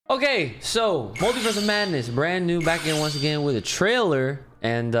Okay, so Multiverse of Madness, brand new, back again once again with a trailer.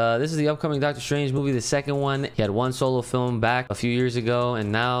 And this is the upcoming Doctor Strange movie, the second one. He had one solo film back a few years ago,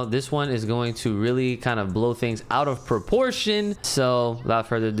 and now this one is going to really kind of blow things out of proportion. So without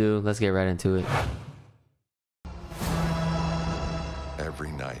further ado, let's get right into it.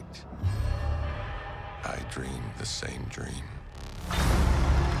 Every night, I dream the same dream.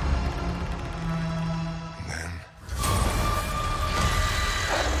 And then...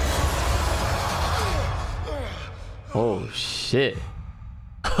 Oh, shit.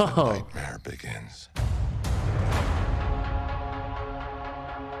 The nightmare begins.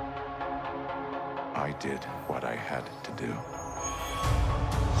 I did what I had to do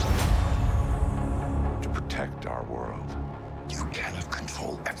to protect our world. You cannot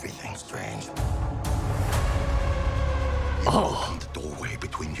control everything, Strange. You opened the doorway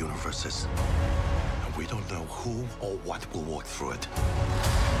between universes, and we don't know who or what will walk through it.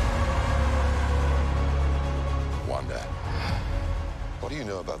 Wanda, what do you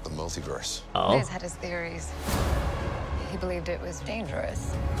know about the multiverse? Oh. Liz had his theories. He believed it was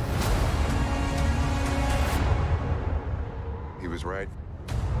dangerous. He was right.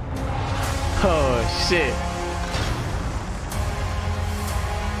 Oh, shit.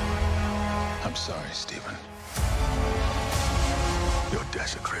 I'm sorry, Stephen. Your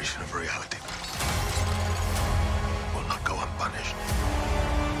desecration of reality will not go unpunished.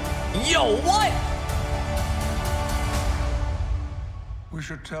 Yo, what? We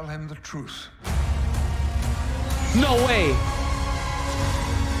should tell him the truth. No way.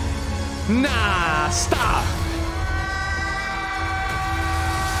 Nah, stop.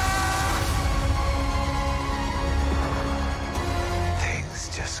 Things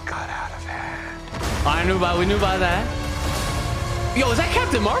just got out of hand. We knew about that. Yo, is that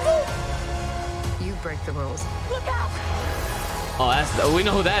Captain Marvel? You break the rules. Look out! Oh, we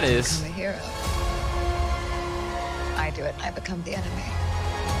know who that is. I'm the hero. I do it, I become the enemy.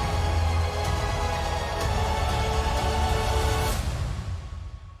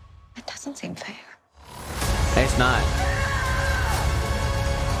 It doesn't seem fair. It's not.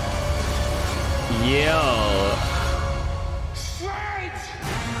 Yo.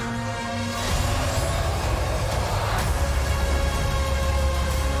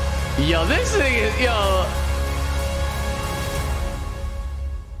 Yo, this thing is, yo.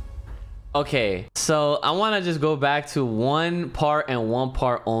 Okay, so I want to just go back to one part and one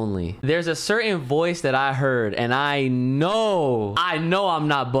part only. There's a certain voice that I heard, and I know I'm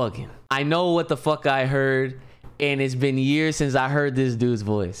not bugging. I know what the fuck I heard, and it's been years since I heard this dude's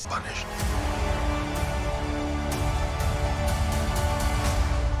voice. Punished.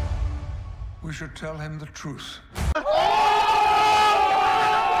 We should tell him the truth.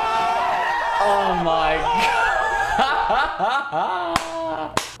 Oh my god.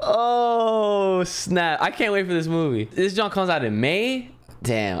 Oh snap. I can't wait for this movie. This junk comes out in May.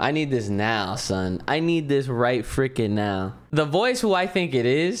 Damn, I need this now, son. I need this right freaking now. The voice who I think it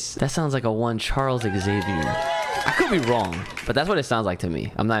is, that sounds like a one Charles Xavier. I could be wrong, but that's what it sounds like to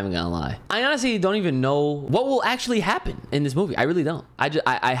me. I'm not even gonna lie. I honestly don't even know what will actually happen in this movie. I really don't.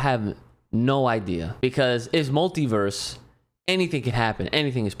 I have no idea, because it's multiverse. Anything can happen.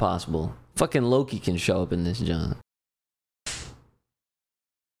 Anything is possible. Fucking Loki can show up in this junk.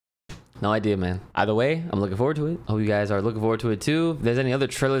 No idea, man. Either way, I'm looking forward to it. Hope you guys are looking forward to it too. If there's any other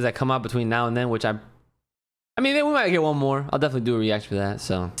trailers that come out between now and then, which I mean, we might get one more. I'll definitely do a reaction for that.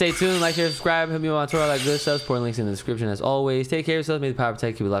 So stay tuned, like, share, subscribe, hit me up on Twitter, all that good stuff. Support links in the description as always. Take care of yourselves. May the power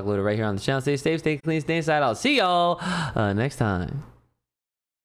protect you. Keep it locked, loaded right here on the channel. Stay safe, stay clean, stay inside. I'll see y'all next time.